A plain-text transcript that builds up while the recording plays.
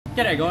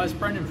G'day guys,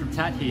 Brendan from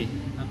Tat here.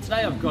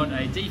 Today I've got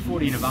a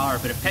D40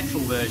 Navara, but a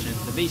petrol version,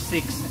 the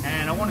V6,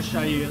 and I want to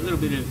show you a little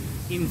bit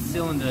of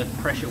in-cylinder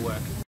pressure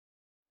work.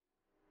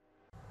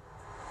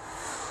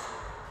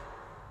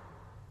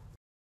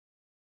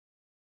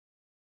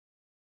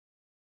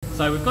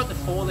 So we've got the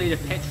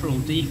 4-litre petrol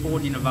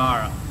D40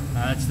 Navara.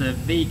 It's the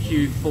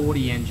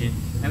VQ40 engine.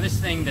 Now this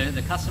thing,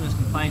 the customer's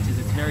complaint is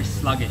it's very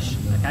sluggish.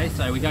 Okay,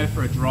 so we go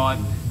for a drive.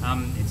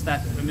 It's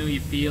that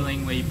familiar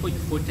feeling where you put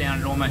your foot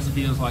down, it almost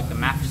feels like the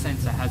MAF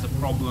sensor has a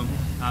problem.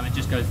 It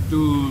just goes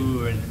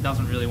doo and it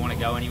doesn't really want to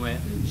go anywhere.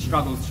 It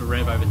struggles to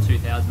rev over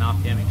 2000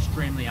 RPM,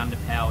 extremely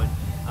underpowered.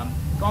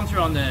 Gone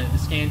through on the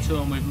scan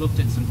tool and we've looked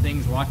at some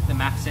things like the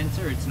MAF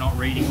sensor. It's not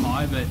reading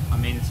high, but I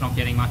mean it's not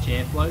getting much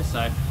airflow.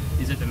 So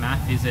is it the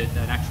MAF? Is it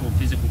an actual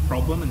physical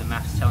problem and the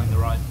MAF's telling the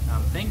right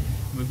thing?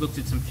 We've looked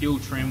at some fuel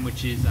trim,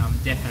 which is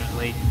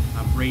definitely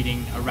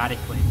reading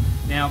erratically.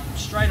 Now,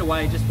 straight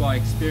away, just by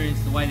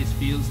experience, the way this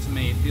feels to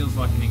me, it feels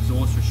like an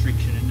exhaust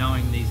restriction, and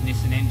knowing these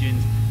Nissan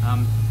engines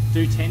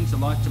do tend to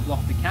like to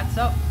block the cats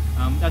up,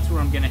 that's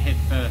where I'm going to head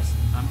first.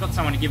 I've got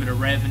someone to give it a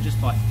rev, and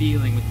just by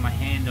feeling with my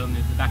hand on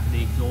the back of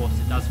the exhaust,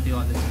 it does feel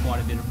like there's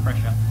quite a bit of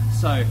pressure.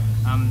 So,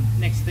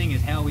 next thing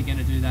is how are we going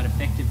to do that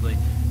effectively?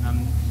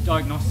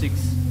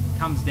 Diagnostics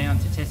comes down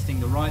to testing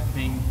the right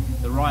thing,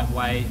 the right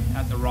way,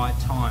 at the right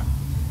time.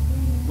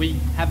 We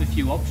have a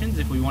few options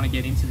if we want to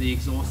get into the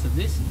exhaust of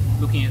this.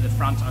 Looking at the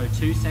front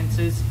O2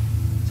 sensors,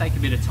 take a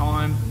bit of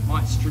time,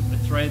 might strip the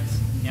threads,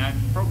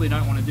 probably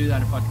don't want to do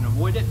that if I can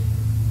avoid it.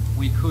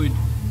 We could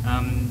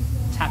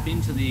tap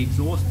into the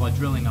exhaust by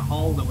drilling a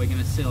hole that we're going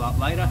to seal up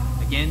later.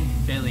 Again,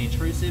 fairly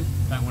intrusive,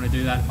 don't want to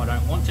do that if I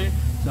don't want to.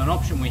 So an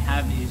option we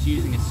have is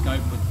using a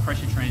scope with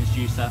pressure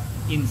transducer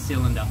in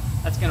cylinder.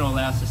 That's going to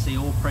allow us to see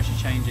all pressure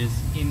changes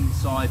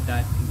inside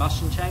that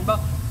combustion chamber.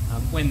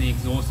 When the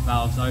exhaust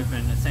valve's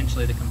open,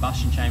 essentially the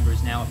combustion chamber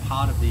is now a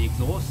part of the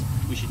exhaust.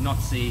 We should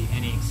not see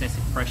any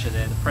excessive pressure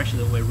there. The pressure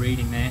that we're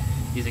reading there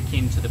is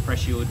akin to the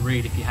pressure you would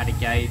read if you had a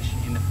gauge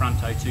in the front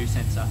O2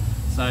 sensor.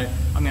 So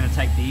I'm going to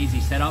take the easy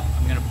setup.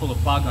 I'm going to pull a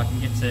plug. I can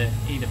get to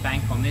either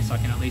bank on this. I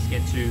can at least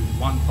get to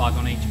one plug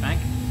on each bank.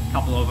 A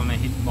couple of them are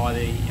hidden by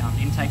the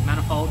intake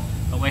manifold,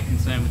 but we're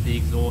concerned with the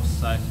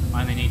exhaust, so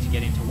I only need to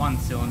get into one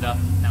cylinder,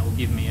 and that will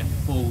give me a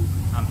full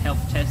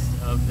health test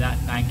of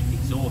that bank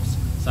exhaust.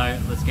 So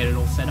let's get it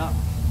all set up.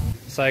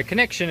 So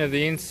connection of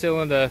the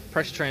in-cylinder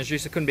pressure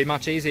transducer couldn't be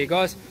much easier,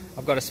 guys.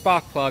 I've got a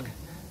spark plug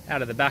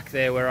out of the back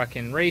there where I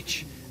can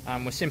reach.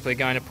 We're simply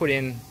going to put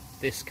in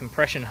this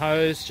compression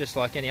hose just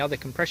like any other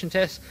compression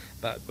test,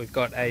 but we've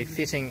got a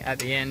fitting at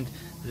the end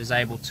that is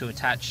able to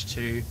attach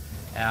to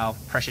our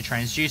pressure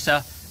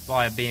transducer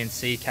via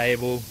BNC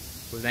cable.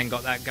 We've then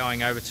got that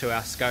going over to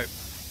our scope.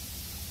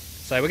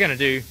 So we're going to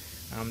do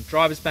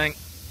driver's bank,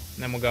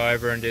 and then we'll go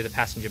over and do the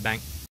passenger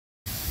bank.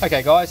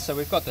 Okay guys, so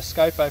we've got the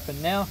scope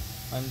open now.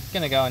 I'm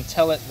going to go and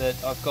tell it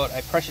that I've got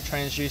a pressure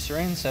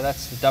transducer in, so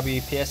that's the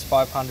WPS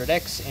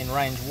 500X in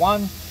range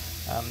 1.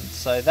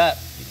 So that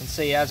you can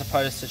see, as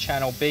opposed to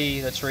channel B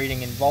that's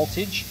reading in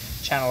voltage,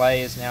 channel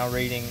A is now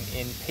reading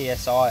in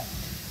PSI.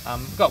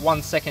 I've got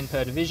 1 second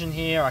per division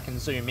here. I can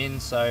zoom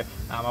in, so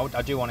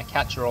I do want to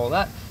capture all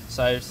that.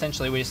 So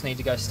essentially we just need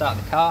to go start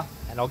the car,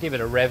 and I'll give it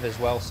a rev as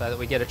well so that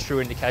we get a true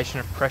indication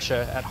of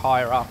pressure at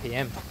higher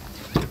RPM.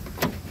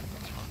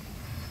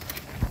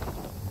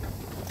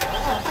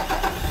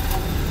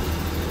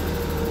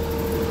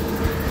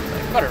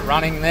 So got it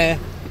running there,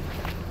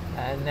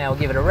 and now we'll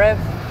give it a rev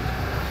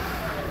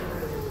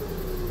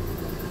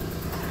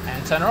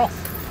and turn her off.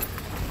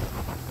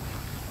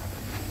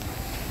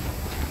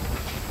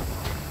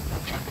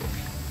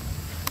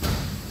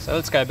 So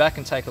let's go back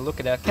and take a look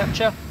at our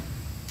capture.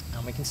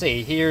 We can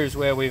see here is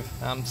where we've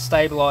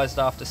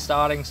stabilised after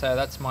starting, so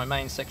that's my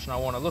main section I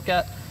want to look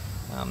at.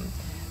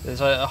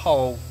 There's a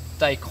whole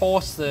day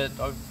course that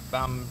I've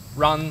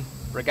run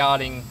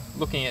regarding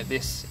looking at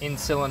this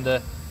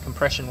in-cylinder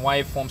compression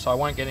waveform, so I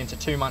won't get into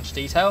too much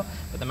detail,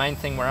 but the main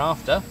thing we're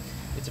after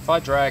is if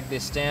I drag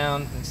this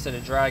down, instead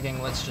of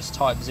dragging, let's just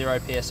type 0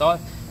 psi.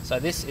 So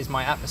this is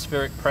my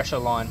atmospheric pressure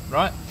line,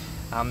 right?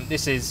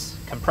 This is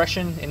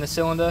compression in the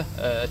cylinder,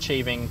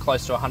 achieving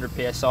close to 100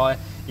 psi.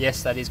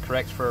 Yes, that is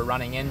correct for a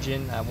running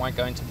engine. I won't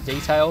go into the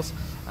details.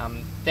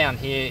 Down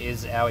here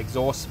is our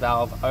exhaust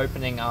valve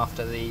opening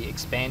after the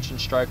expansion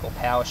stroke, or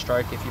power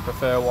stroke if you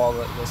prefer, while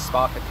there's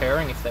spark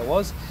occurring, if there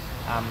was.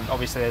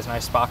 Obviously there's no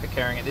spark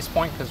occurring at this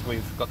point because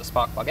we've got the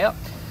spark plug out.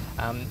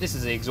 This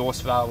is the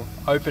exhaust valve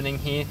opening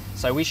here,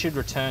 so we should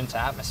return to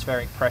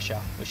atmospheric pressure.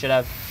 We should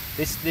have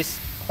this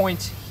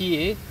point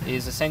here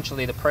is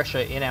essentially the pressure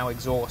in our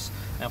exhaust.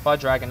 Now if I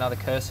drag another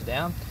cursor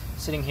down,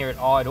 sitting here at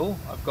idle,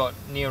 I've got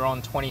near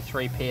on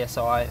 23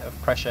 psi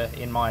of pressure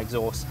in my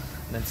exhaust,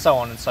 and then so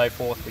on and so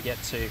forth. We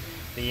get to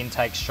the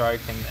intake stroke,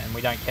 and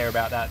we don't care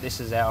about that. This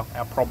is our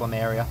problem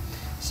area.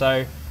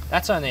 So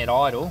that's only at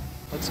idle.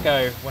 Let's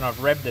go when I've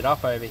revved it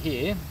up over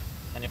here,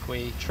 and if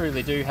we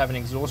truly do have an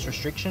exhaust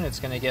restriction, it's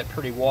going to get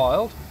pretty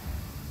wild.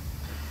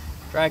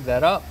 Drag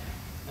that up,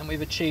 and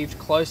we've achieved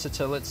closer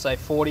to, let's say,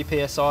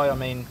 40 psi. I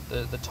mean,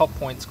 the top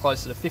point's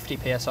closer to 50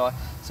 psi.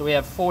 So we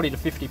have 40 to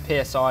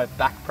 50 psi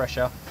back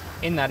pressure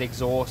in that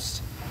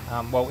exhaust,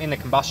 well, in the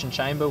combustion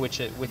chamber,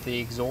 with the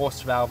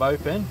exhaust valve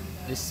open,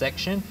 this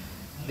section.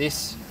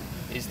 This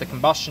is the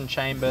combustion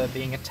chamber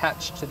being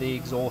attached to the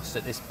exhaust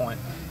at this point.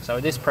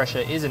 So this pressure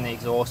is in the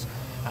exhaust.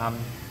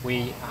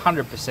 We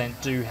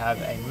 100% do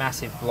have a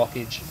massive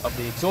blockage of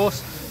the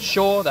exhaust.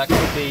 Sure, that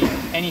could be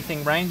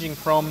anything ranging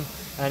from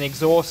an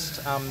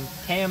exhaust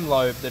cam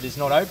lobe that is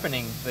not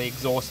opening the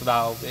exhaust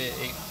valve.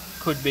 It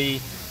could be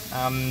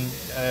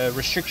a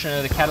restriction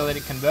of the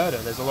catalytic converter.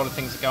 There's a lot of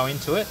things that go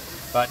into it,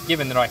 but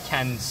given that I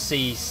can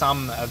see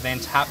some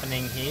event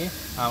happening here,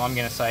 I'm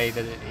going to say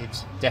that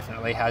it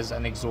definitely has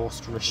an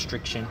exhaust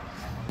restriction.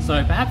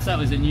 So perhaps that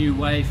was a new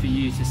way for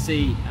you to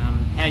see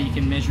how you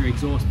can measure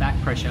exhaust back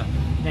pressure.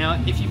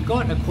 Now, if you've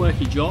got a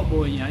quirky job,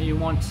 or you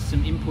want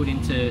some input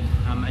into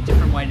a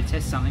different way to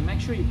test something, make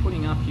sure you're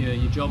putting up your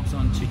jobs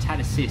onto TAT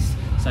Assist.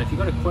 So if you've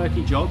got a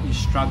quirky job, you're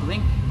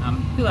struggling,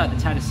 fill out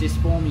the TAT Assist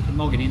form, you can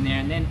log it in there,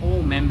 and then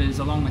all members,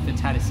 along with the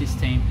TAT Assist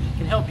team,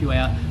 can help you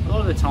out. A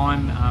lot of the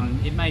time,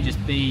 it may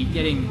just be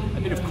getting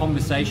a bit of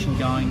conversation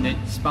going that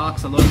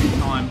sparks a lot of the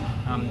time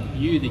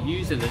you, the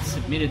user that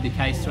submitted the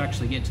case, to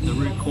actually get to the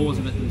root cause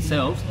of it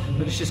themselves.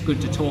 But it's just good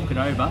to talk it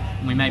over,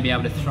 and we may be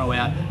able to throw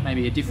out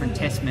maybe a different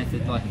test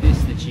method like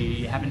this that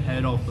you haven't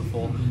heard of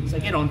before. So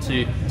get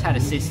onto TAT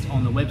Assist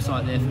on the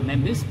website there for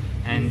members,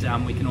 and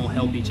we can all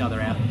help each other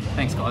out.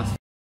 Thanks, guys.